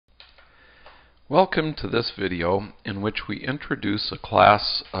Welcome to this video in which we introduce a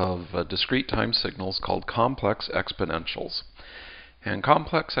class of discrete time signals called complex exponentials. And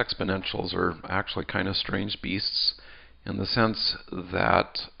complex exponentials are actually kind of strange beasts in the sense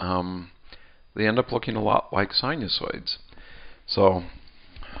that they end up looking a lot like sinusoids. So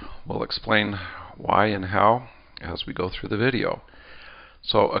we'll explain why and how as we go through the video.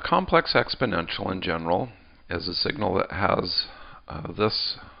 So a complex exponential in general is a signal that has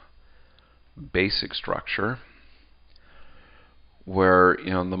this basic structure, where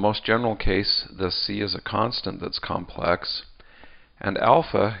in the most general case this c is a constant that's complex, and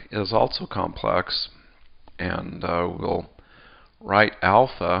alpha is also complex, and we'll write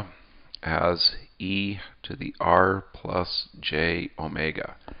alpha as e to the r plus j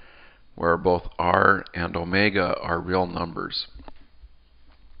omega, where both r and omega are real numbers.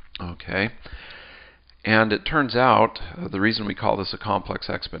 Okay. And it turns out the reason we call this a complex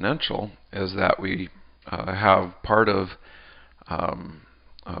exponential is that we have part of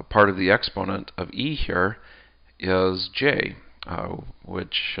the exponent of e here is j,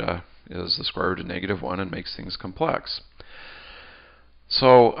 which is the square root of -1 and makes things complex.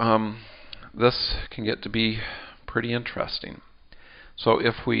 So this can get to be pretty interesting. So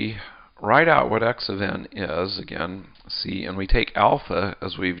if we write out what x of n is, again, c, and we take alpha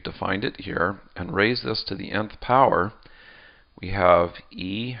as we've defined it here and raise this to the nth power, we have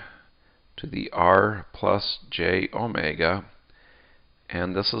e to the r plus j omega,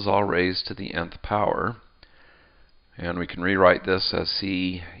 and this is all raised to the nth power. And we can rewrite this as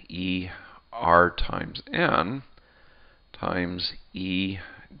c e r times n times e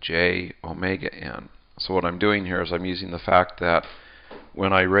j omega n. So what I'm doing here is I'm using the fact that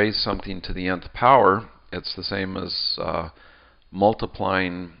when I raise something to the nth power, it's the same as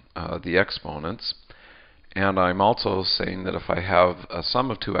multiplying the exponents. And I'm also saying that if I have a sum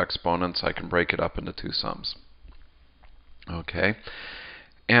of two exponents, I can break it up into two sums. Okay.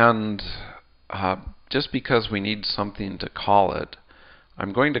 And just because we need something to call it,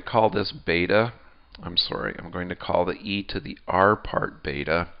 I'm going to call this beta. I'm going to call the e to the r part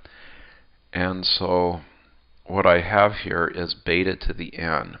beta. And so what I have here is beta to the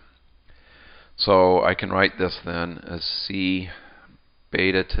n. So I can write this then as c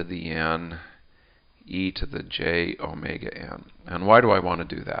beta to the n e to the j omega n. And why do I want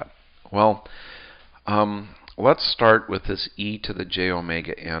to do that? Well, let's start with this e to the j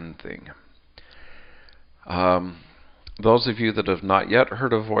omega n thing. Those of you that have not yet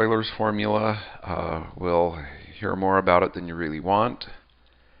heard of Euler's formula will hear more about it than you really want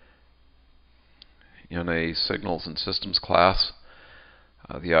in a signals and systems class.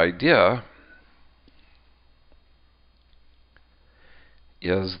 The idea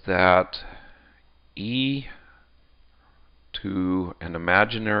is that e to an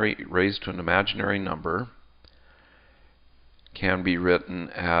imaginary, raised to an imaginary number, can be written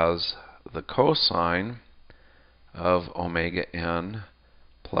as the cosine of omega n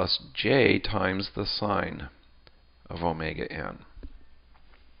plus j times the sine of omega n.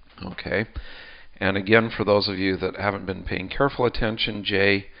 Okay. And again, for those of you that haven't been paying careful attention,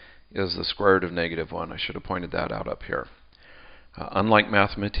 j is the square root of -1. I should have pointed that out up here. Unlike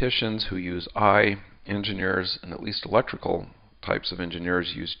mathematicians who use I, engineers, and at least electrical types of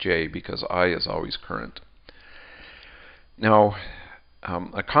engineers use j because I is always current. Now,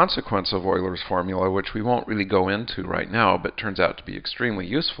 a consequence of Euler's formula, which we won't really go into right now, but turns out to be extremely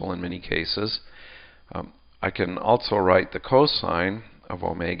useful in many cases, I can also write the cosine of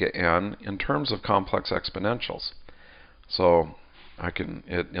omega n in terms of complex exponentials. So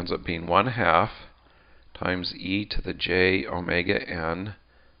it ends up being 1/2 times e to the j omega n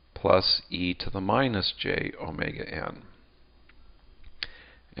plus e to the minus j omega n.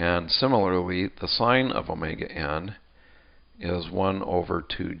 And similarly, the sine of omega n is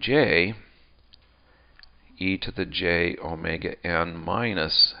 1/2j e to the j omega n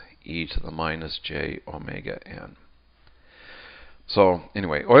minus e to the minus j omega n. So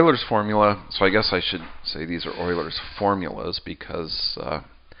anyway, Euler's formula, so I guess I should say these are Euler's formulas because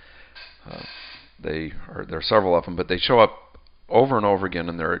there are several of them, but they show up over and over again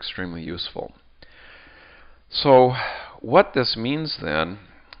and they're extremely useful. So what this means then,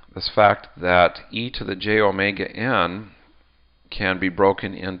 this fact that e to the j omega n can be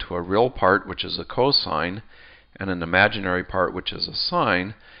broken into a real part, which is a cosine, and an imaginary part, which is a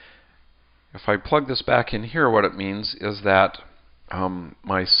sine. If I plug this back in here, what it means is that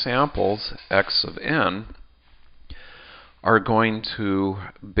my samples, x of n, are going to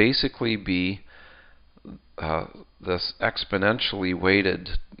basically be this exponentially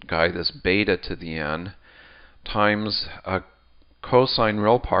weighted guy, this beta to the n, times a cosine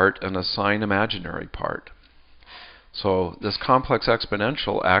real part and a sine imaginary part. So this complex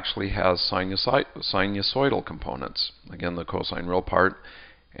exponential actually has sinusoidal components. Again, the cosine real part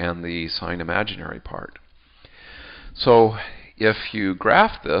and the sine imaginary part. So if you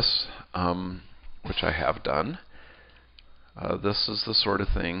graph this, which I have done, this is the sort of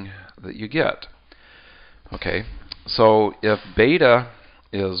thing that you get. Okay, so if beta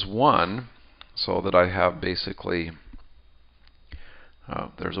is 1, so that I have basically,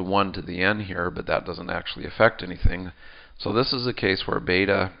 there's a 1 to the n here, but that doesn't actually affect anything. So this is a case where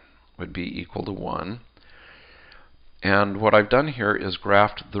beta would be equal to 1. And what I've done here is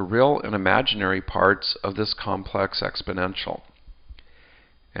graphed the real and imaginary parts of this complex exponential.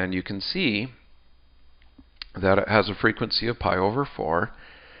 And you can see that it has a frequency of pi over 4.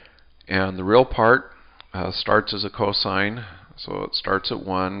 And the real part starts as a cosine. So it starts at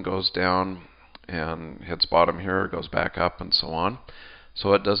 1, goes down, and hits bottom here, goes back up, and so on.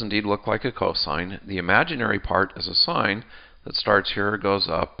 So it does indeed look like a cosine. The imaginary part is a sine that starts here, goes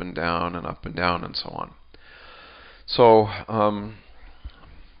up and down, and so on. So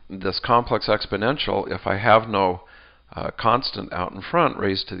this complex exponential, if I have no constant out in front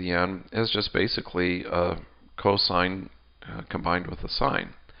raised to the n, is just basically a cosine combined with a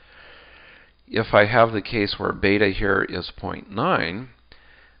sine. If I have the case where beta here is 0.9,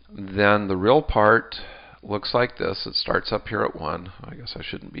 then the real part looks like this. It starts up here at 1. I guess I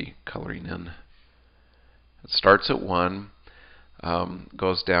shouldn't be coloring in. It starts at 1,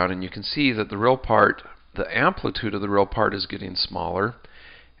 goes down, and you can see that the real part, the amplitude of the real part is getting smaller.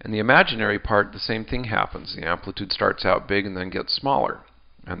 And the imaginary part, the same thing happens. The amplitude starts out big and then gets smaller.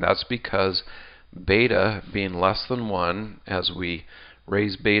 And that's because beta being less than 1, as we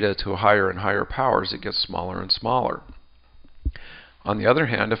raise beta to higher and higher powers, it gets smaller and smaller. On the other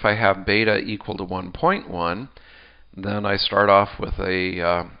hand, if I have beta equal to 1.1, then I start off with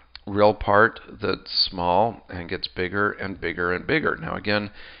a real part that's small and gets bigger and bigger and bigger. Now again,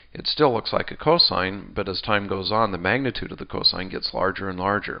 it still looks like a cosine, but as time goes on, the magnitude of the cosine gets larger and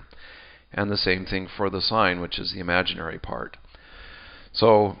larger. And the same thing for the sine, which is the imaginary part.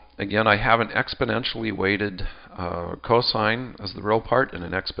 So again, I have an exponentially weighted cosine as the real part and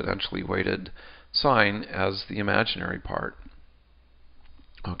an exponentially weighted sine as the imaginary part.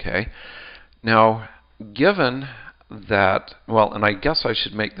 Okay. Now, given that, well, and I guess I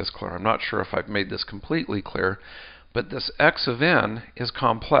should make this clear. I'm not sure if I've made this completely clear, but this x of n is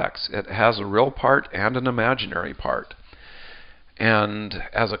complex. It has a real part and an imaginary part. And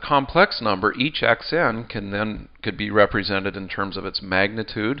as a complex number, each xn could be represented in terms of its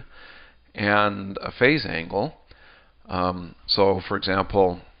magnitude and a phase angle. So, for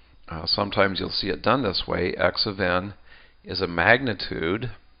example, sometimes you'll see it done this way. X of n is a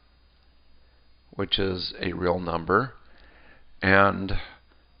magnitude, which is a real number, and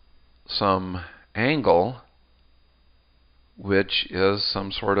some angle, which is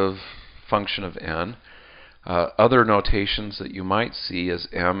some sort of function of n. Other notations that you might see is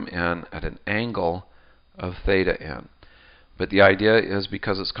mn at an angle of theta n. But the idea is,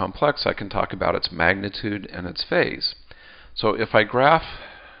 because it's complex, I can talk about its magnitude and its phase. So if I graph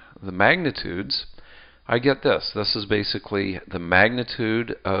the magnitudes, I get this. This is basically the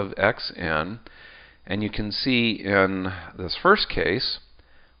magnitude of xn. And you can see in this first case,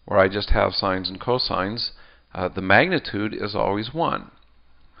 where I just have sines and cosines, the magnitude is always 1.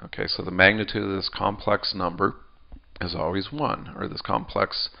 Okay, so the magnitude of this complex number is always 1, or this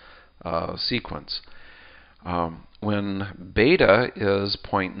complex sequence. When beta is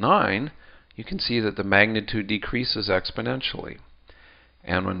 0.9, you can see that the magnitude decreases exponentially.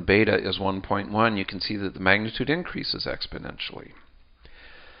 And when beta is 1.1, you can see that the magnitude increases exponentially.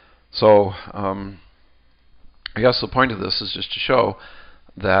 So I guess the point of this is just to show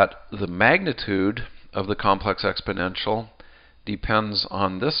that the magnitude of the complex exponential depends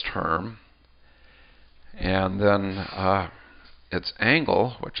on this term, and then its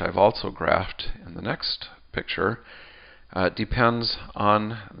angle, which I've also graphed in the next picture, depends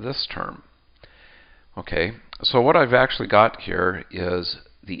on this term. Okay, so what I've actually got here is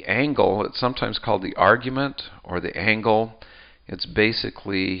the angle. It's sometimes called the argument or the angle. It's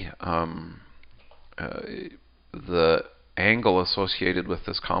basically the angle associated with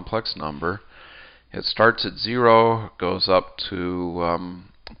this complex number. It starts at 0, goes up to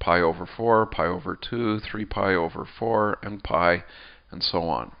pi over 4, pi over 2, 3 pi over 4, and pi, and so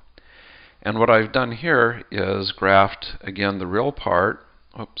on. And what I've done here is graphed, again, the real part,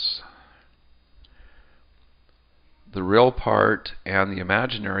 the real part and the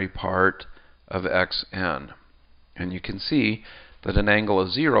imaginary part of xn. And you can see that an angle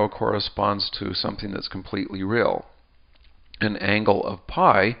of 0 corresponds to something that's completely real. an angle of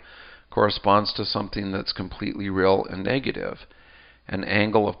pi corresponds to something that's completely real and negative. An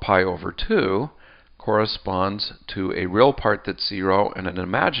angle of pi over 2 corresponds to a real part that's 0 and an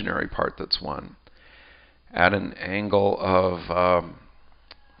imaginary part that's 1. At an angle of,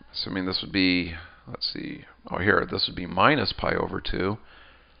 assuming this would be, let's see, oh here, this would be minus pi over 2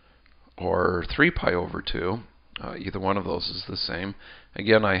 or 3 pi over 2. Either one of those is the same.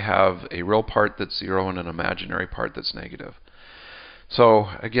 Again, I have a real part that's 0 and an imaginary part that's negative. So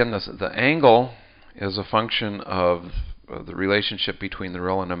again, the angle is a function of the relationship between the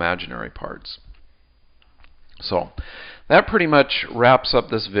real and imaginary parts. So that pretty much wraps up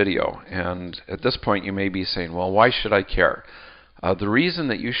this video. And at this point you may be saying, well, why should I care? The reason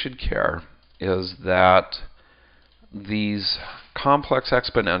that you should care is that these complex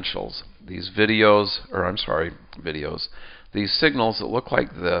exponentials, these these signals that look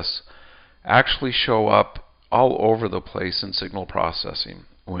like this actually show up all over the place in signal processing.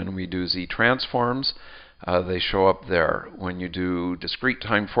 When we do Z-transforms, they show up there. When you do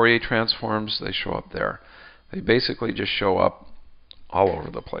discrete-time Fourier transforms, they show up there. They basically just show up all over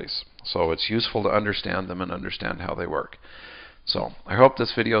the place. So it's useful to understand them and understand how they work. So I hope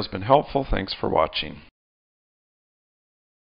this video has been helpful. Thanks for watching.